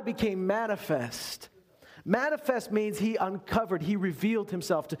 I became manifest. Manifest means he uncovered, he revealed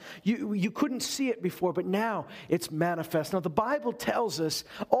himself to you. You couldn't see it before, but now it's manifest. Now, the Bible tells us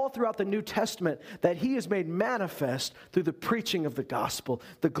all throughout the New Testament that he is made manifest through the preaching of the gospel.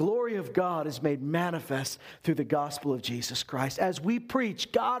 The glory of God is made manifest through the gospel of Jesus Christ. As we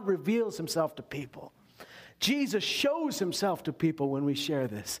preach, God reveals himself to people. Jesus shows himself to people when we share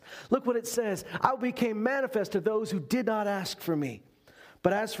this. Look what it says. I became manifest to those who did not ask for me.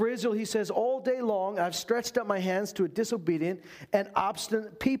 But as for Israel, he says, all day long I've stretched up my hands to a disobedient and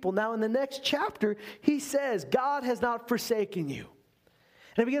obstinate people. Now in the next chapter, he says, God has not forsaken you.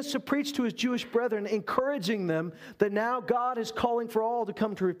 And he begins to preach to his Jewish brethren, encouraging them that now God is calling for all to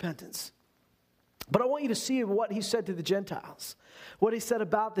come to repentance. But I want you to see what he said to the Gentiles. What he said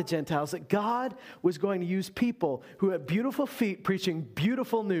about the Gentiles, that God was going to use people who had beautiful feet preaching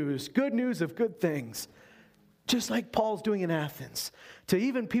beautiful news, good news of good things. Just like Paul's doing in Athens, to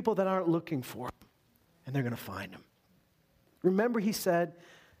even people that aren't looking for him, and they're going to find him. Remember, he said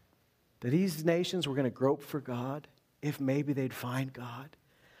that these nations were going to grope for God, if maybe they'd find God.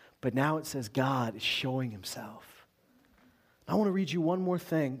 But now it says God is showing himself. I want to read you one more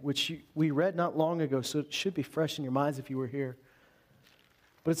thing, which we read not long ago, so it should be fresh in your minds if you were here.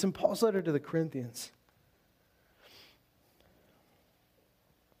 But it's in Paul's letter to the Corinthians.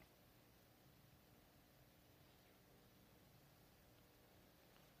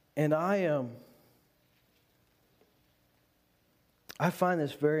 And I find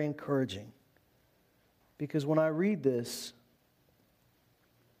this very encouraging, because when I read this,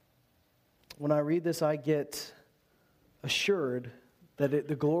 I get assured that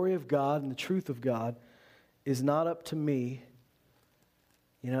the glory of God and the truth of God is not up to me.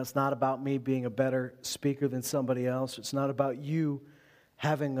 You know, it's not about me being a better speaker than somebody else. It's not about you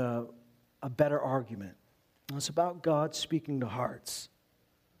having a better argument. It's about God speaking to hearts.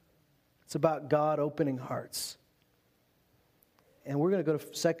 It's about God opening hearts. And we're going to go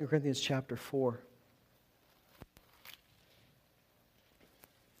to 2 Corinthians chapter 4.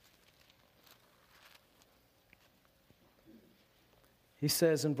 He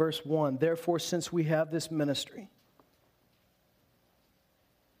says in verse 1, therefore, since we have this ministry,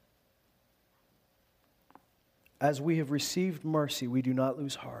 as we have received mercy, we do not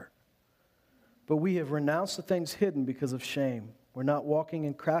lose heart. But we have renounced the things hidden because of shame. We're not walking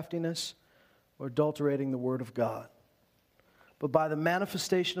in craftiness or adulterating the word of God. But by the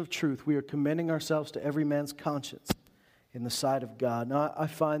manifestation of truth, we are commending ourselves to every man's conscience in the sight of God. Now, I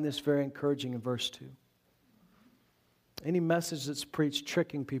find this very encouraging in verse 2. Any message that's preached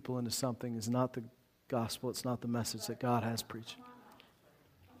tricking people into something is not the gospel. It's not the message that God has preached.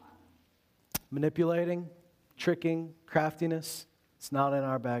 Manipulating, tricking, craftiness, it's not in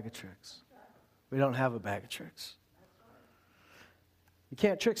our bag of tricks. We don't have a bag of tricks. You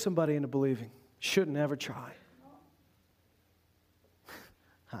can't trick somebody into believing. Shouldn't ever try.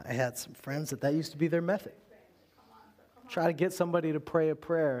 I had some friends that used to be their method. Try to get somebody to pray a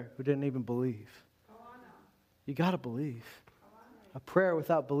prayer who didn't even believe. You got to believe. A prayer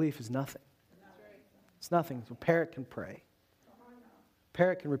without belief is nothing. It's nothing. A parrot can pray. A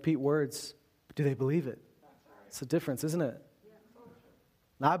parrot can repeat words, but do they believe it? It's the difference, isn't it?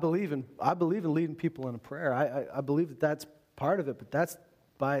 Now, I believe in leading people in a prayer. I believe that that's part of it, but that's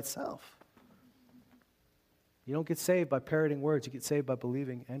by itself. You don't get saved by parroting words. You get saved by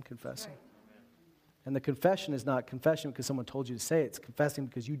believing and confessing. And the confession is not confession because someone told you to say it. It's confessing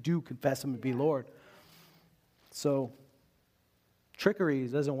because you do confess him to be Lord. So, trickery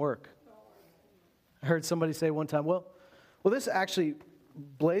doesn't work. I heard somebody say one time, well, this actually,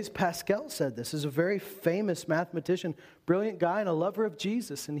 Blaise Pascal said this. He's a very famous mathematician, brilliant guy, and a lover of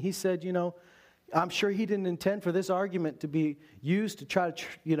Jesus. And he said, I'm sure he didn't intend for this argument to be used to try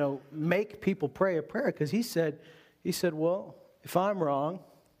to, make people pray a prayer. Because he said, well, if I'm wrong,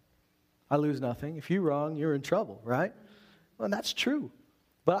 I lose nothing. If you're wrong, you're in trouble, right? Well, and that's true.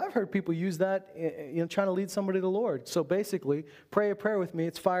 But I've heard people use that, trying to lead somebody to the Lord. So basically, pray a prayer with me.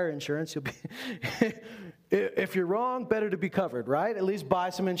 It's fire insurance. You'll be, if you're wrong, better to be covered, right? At least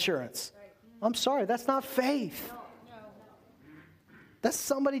buy some insurance. I'm sorry, that's not faith. That's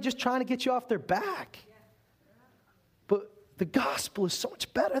somebody just trying to get you off their back. But the gospel is so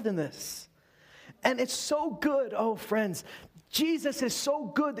much better than this. And it's so good. Oh, friends, Jesus is so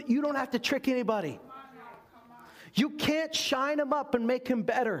good that you don't have to trick anybody. You can't shine him up and make him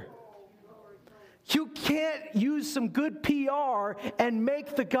better. You can't use some good PR and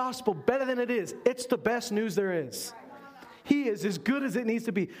make the gospel better than it is. It's the best news there is. He is as good as it needs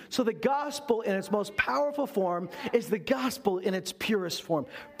to be. So the gospel in its most powerful form is the gospel in its purest form.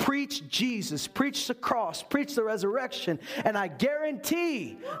 Preach Jesus, preach the cross, preach the resurrection, and I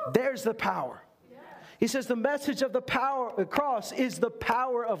guarantee there's the power. He says the message of the cross is the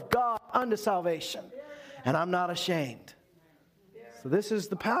power of God unto salvation. And I'm not ashamed. So this is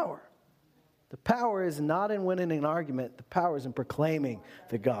the power. The power is not in winning an argument. The power is in proclaiming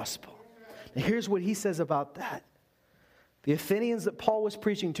the gospel. And here's what he says about that. The Athenians that Paul was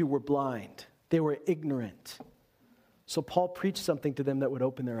preaching to were blind. They were ignorant. So Paul preached something to them that would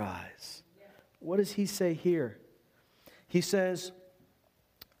open their eyes. What does he say here? He says,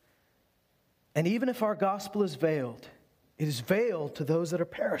 and even if our gospel is veiled, it is veiled to those that are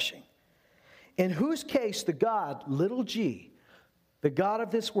perishing. In whose case the God, little g, the God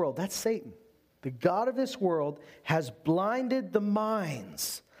of this world, that's Satan, the God of this world has blinded the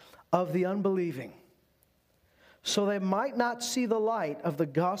minds of the unbelieving, so they might not see the light of the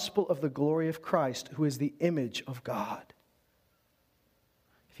gospel of the glory of Christ, who is the image of God.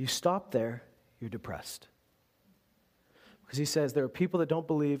 If you stop there, you're depressed. Because he says there are people that don't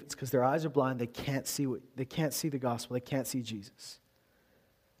believe, it's because their eyes are blind, they can't see the gospel, they can't see Jesus.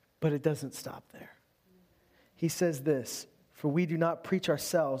 But it doesn't stop there. He says this, for we do not preach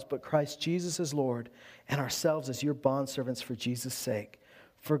ourselves, but Christ Jesus as Lord, and ourselves as your bondservants for Jesus' sake.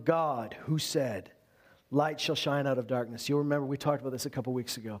 For God, who said, light shall shine out of darkness. You'll remember we talked about this a couple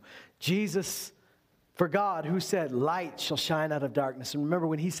weeks ago. For God, who said, light shall shine out of darkness. And remember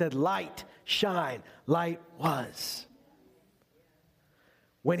when he said light, shine, light was.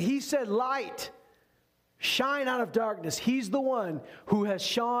 When he said light, shine out of darkness, he's the one who has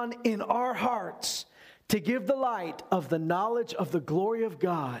shone in our hearts to give the light of the knowledge of the glory of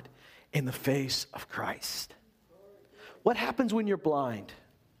God in the face of Christ. What happens when you're blind?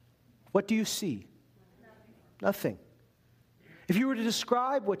 What do you see? Nothing. If you were to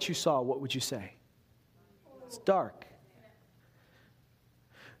describe what you saw, what would you say? It's dark.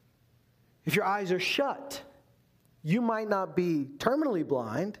 If your eyes are shut, you might not be terminally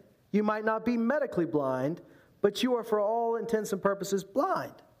blind, you might not be medically blind, but you are for all intents and purposes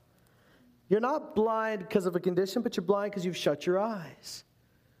blind. You're not blind because of a condition, but you're blind because you've shut your eyes.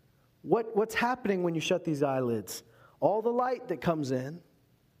 What's happening when you shut these eyelids? All the light that comes in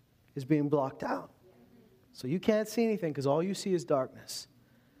is being blocked out. So you can't see anything because all you see is darkness.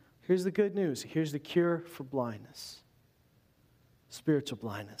 Here's the good news. Here's the cure for blindness. Spiritual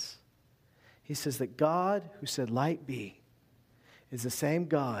blindness. He says that God who said light be is the same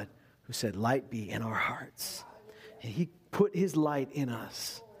God who said light be in our hearts. And he put his light in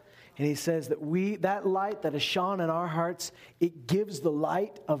us. And he says that that light that is shone in our hearts, it gives the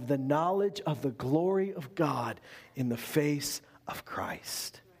light of the knowledge of the glory of God in the face of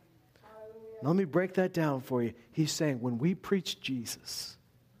Christ. Let me break that down for you. He's saying when we preach Jesus,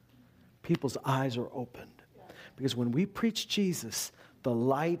 people's eyes are opened. Because when we preach Jesus, the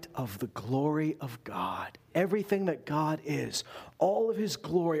light of the glory of God, everything that God is, all of his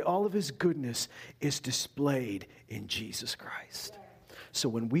glory, all of his goodness is displayed in Jesus Christ. So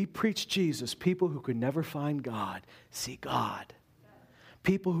when we preach Jesus, people who could never find God see God.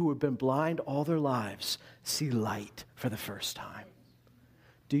 People who have been blind all their lives see light for the first time.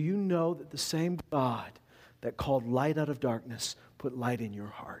 Do you know that the same God that called light out of darkness put light in your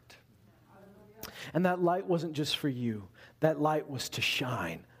heart? And that light wasn't just for you. That light was to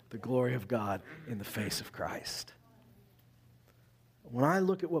shine the glory of God in the face of Christ. When I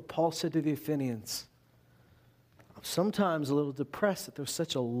look at what Paul said to the Athenians, I'm sometimes a little depressed that there's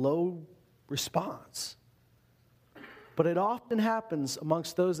such a low response. But it often happens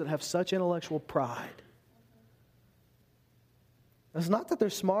amongst those that have such intellectual pride. It's not that they're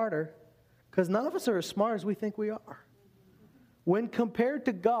smarter, because none of us are as smart as we think we are. When compared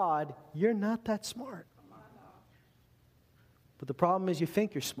to God, you're not that smart. But the problem is you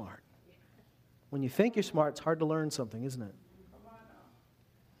think you're smart. When you think you're smart, it's hard to learn something, isn't it?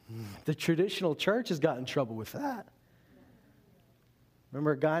 The traditional church has got in trouble with that.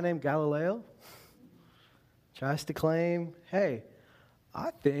 Remember a guy named Galileo? Tries to claim, hey,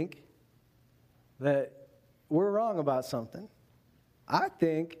 I think that we're wrong about something. I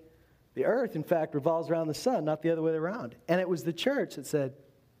think the earth, in fact, revolves around the sun, not the other way around. And it was the church that said,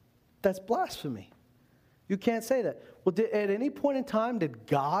 that's blasphemy. You can't say that. Well, at any point in time, did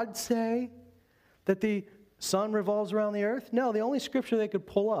God say that the sun revolves around the earth? No, the only scripture they could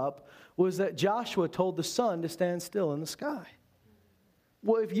pull up was that Joshua told the sun to stand still in the sky.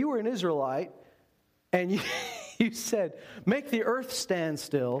 Well, if you were an Israelite and you said, make the earth stand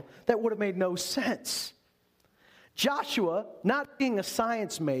still, that would have made no sense. Joshua, not being a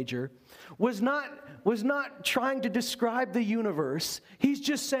science major, was not trying to describe the universe. He's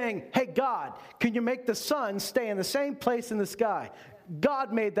just saying, hey, God, can you make the sun stay in the same place in the sky?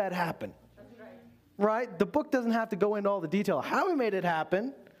 God made that happen. Right? The book doesn't have to go into all the detail of how he made it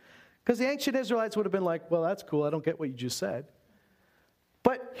happen, because the ancient Israelites would have been like, well, that's cool. I don't get what you just said.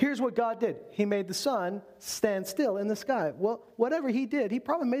 But here's what God did. He made the sun stand still in the sky. Well, whatever he did, he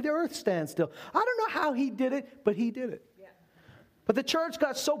probably made the earth stand still. I don't know how he did it, but he did it. Yeah. But the church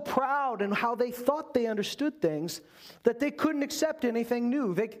got so proud in how they thought they understood things that they couldn't accept anything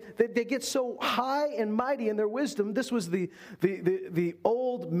new. They get so high and mighty in their wisdom. This was the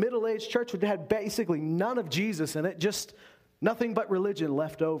old middle-aged church that had basically none of Jesus in it, just nothing but religion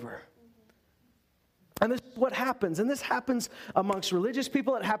left over. And this is what happens. And this happens amongst religious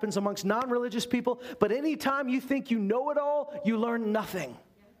people. It happens amongst non-religious people. But anytime you think you know it all, you learn nothing.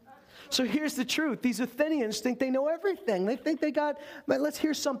 So here's the truth. These Athenians think they know everything. They think they got, let's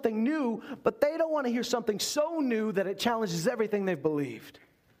hear something new. But they don't want to hear something so new that it challenges everything they've believed.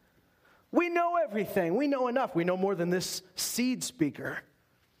 We know everything. We know enough. We know more than this seed speaker.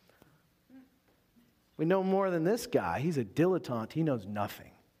 We know more than this guy. He's a dilettante. He knows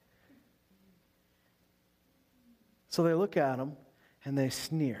nothing. So they look at him and they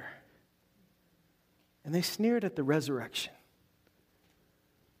sneer. And they sneered at the resurrection.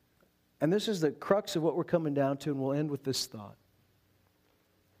 And this is the crux of what we're coming down to, and we'll end with this thought.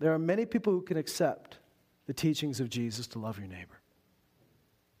 There are many people who can accept the teachings of Jesus to love your neighbor.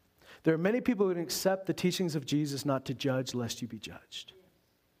 There are many people who can accept the teachings of Jesus not to judge lest you be judged.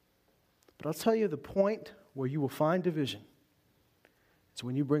 But I'll tell you the point where you will find division. It's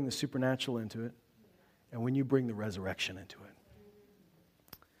when you bring the supernatural into it. And when you bring the resurrection into it.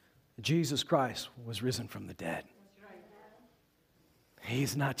 Jesus Christ was risen from the dead.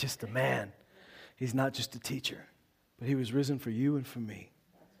 He's not just a man. He's not just a teacher. But he was risen for you and for me.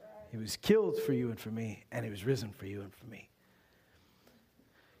 He was killed for you and for me. And he was risen for you and for me.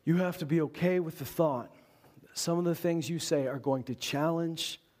 You have to be okay with the thought that some of the things you say are going to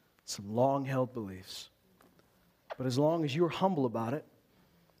challenge some long-held beliefs. But as long as you're humble about it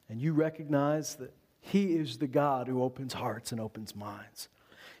and you recognize that he is the God who opens hearts and opens minds.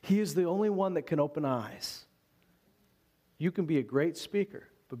 He is the only one that can open eyes. You can be a great speaker,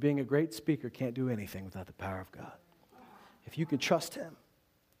 but being a great speaker can't do anything without the power of God. If you can trust him,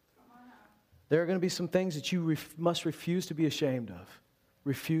 there are going to be some things that you must refuse to be ashamed of.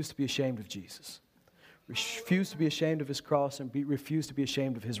 Refuse to be ashamed of Jesus. Refuse to be ashamed of his cross and refuse to be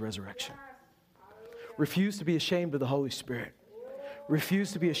ashamed of his resurrection. Refuse to be ashamed of the Holy Spirit.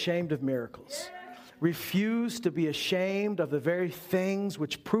 Refuse to be ashamed of miracles. Refuse to be ashamed of the very things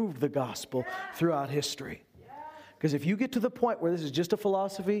which proved the gospel throughout history. Because if you get to the point where this is just a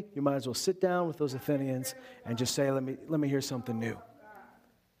philosophy, you might as well sit down with those Athenians and just say, let me hear something new.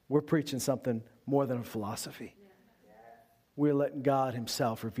 We're preaching something more than a philosophy. We're letting God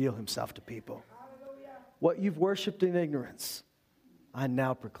himself reveal himself to people. What you've worshipped in ignorance, I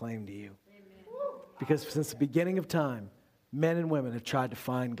now proclaim to you. Because since the beginning of time, men and women have tried to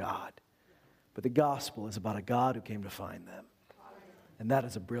find God. But the gospel is about a God who came to find them. And that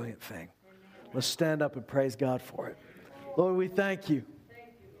is a brilliant thing. Let's stand up and praise God for it. Lord, we thank you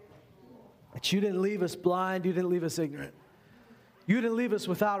that you didn't leave us blind. You didn't leave us ignorant. You didn't leave us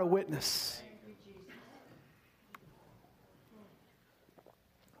without a witness.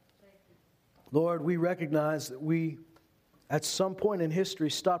 Lord, we recognize that we, at some point in history,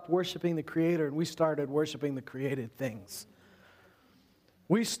 stopped worshiping the Creator and we started worshiping the created things.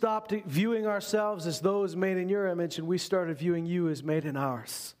 We stopped viewing ourselves as those made in your image, and we started viewing you as made in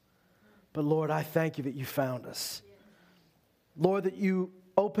ours. But Lord, I thank you that you found us. Lord, that you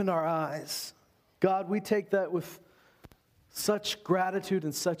opened our eyes. God, we take that with such gratitude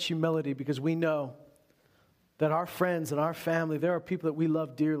and such humility because we know that our friends and our family, there are people that we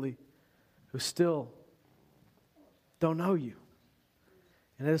love dearly who still don't know you.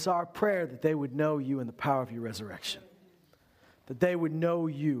 And it is our prayer that they would know you in the power of your resurrection. That they would know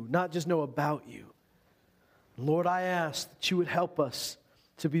you, not just know about you. Lord, I ask that you would help us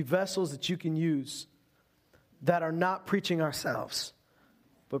to be vessels that you can use that are not preaching ourselves,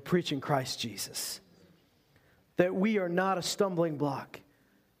 but preaching Christ Jesus. That we are not a stumbling block,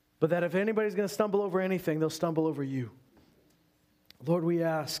 but that if anybody's going to stumble over anything, they'll stumble over you. Lord, we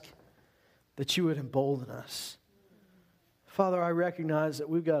ask that you would embolden us. Father, I recognize that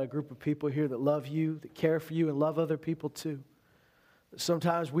we've got a group of people here that love you, that care for you, and love other people too.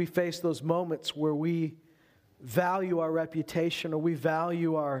 Sometimes we face those moments where we value our reputation or we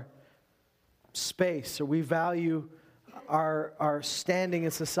value our space or we value our standing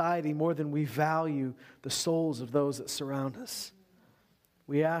in society more than we value the souls of those that surround us.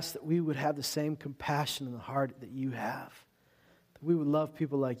 We ask that we would have the same compassion in the heart that you have, that we would love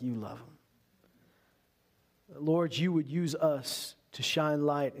people like you love them. Lord, you would use us to shine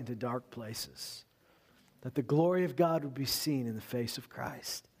light into dark places, that the glory of God would be seen in the face of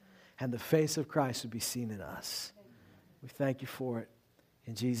Christ, and the face of Christ would be seen in us. We thank you for it.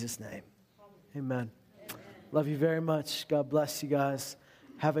 In Jesus' name, amen. Love you very much. God bless you guys.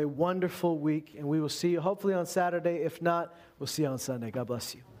 Have a wonderful week, and we will see you hopefully on Saturday. If not, we'll see you on Sunday. God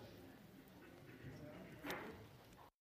bless you.